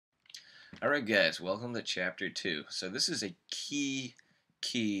Alright guys, welcome to chapter 2. So this is a key,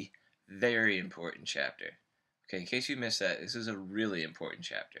 very important chapter. Okay, in case you missed that, this is a really important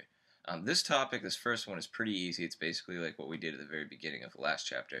chapter. This topic, this first one, is pretty easy. It's basically like what we did at the very beginning of the last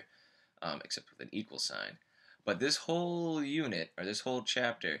chapter, except with an equal sign. But this whole unit, or this whole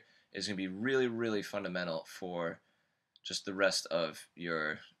chapter, is going to be really fundamental for just the rest of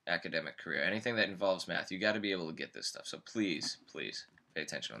your academic career. Anything that involves math, you got to be able to get this stuff. So please pay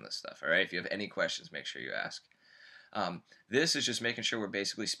attention on this stuff. All right. If you have any questions, make sure you ask. This is just making sure we're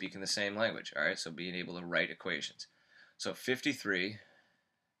basically speaking the same language. All right. So being able to write equations. So 53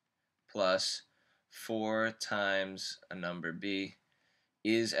 plus 4 times a number b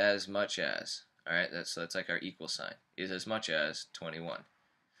is as much as. All right. So that's like our equal sign. Is as much as 21.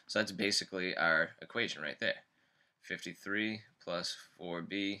 So that's basically our equation right there. 53 plus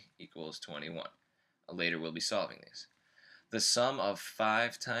 4b equals 21. Later we'll be solving these. The sum of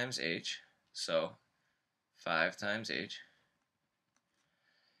 5 times h, so 5 times h,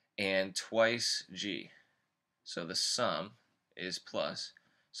 and twice g. So the sum is plus,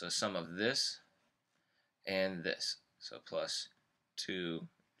 so sum of this and this, so plus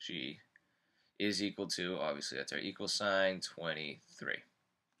 2g is equal to, obviously that's our equal sign, 23.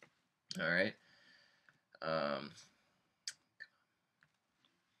 Alright.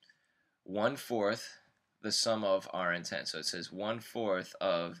 1/4 the sum of r and 10. So it says 1/4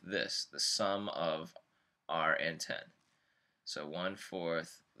 of this, the sum of r and 10. So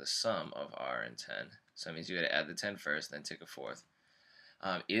 1/4 the sum of r and 10. So that means you got to add the 10 first, then take a fourth.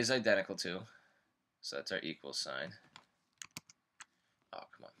 Is identical to, so that's our equal sign. Oh,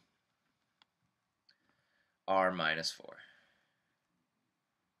 come on. r minus 4.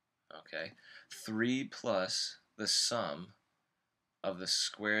 Okay. 3 plus the sum of the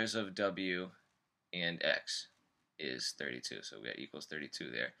squares of w and x is 32. So we got equals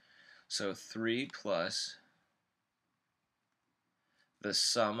 32 there. So 3 plus the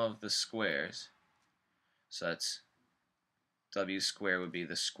sum of the squares, so that's w squared would be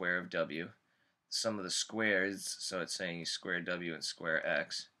the square of w. The sum of the squares, so it's saying you square w and square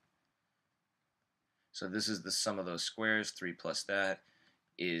x. So this is the sum of those squares. 3 plus that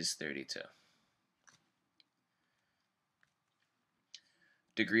is 32.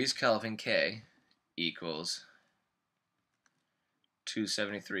 Degrees Kelvin K equals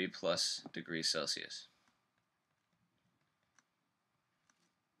 273 plus degrees Celsius.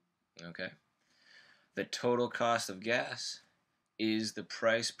 Okay. The total cost of gas is the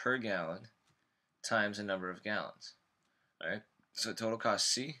price per gallon times the number of gallons. All right. So total cost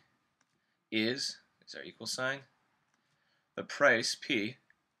C is our equal sign. The price P,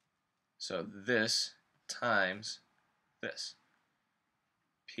 so this times this.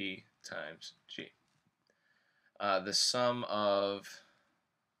 P times G. The sum of,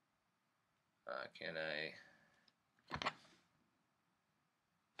 there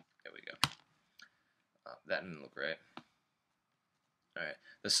we go. That didn't look right. Alright,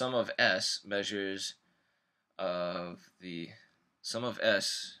 the sum of S measures of the, sum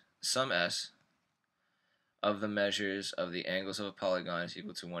S of the measures of the angles of a polygon is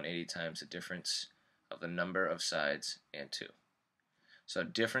equal to 180 times the difference of the number of sides and 2. So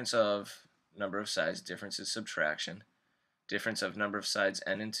difference of number of sides, difference is subtraction. Difference of number of sides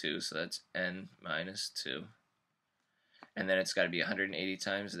n and 2, so that's n minus 2. And then it's got to be 180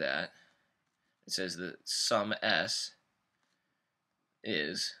 times that. It says the sum S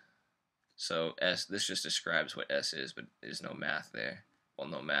is, so S, this just describes what S is, but there's no math there. Well,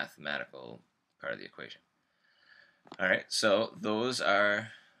 no mathematical part of the equation. Alright, so those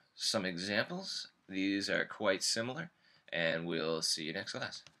are some examples. These are quite similar, and we'll see you next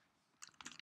class.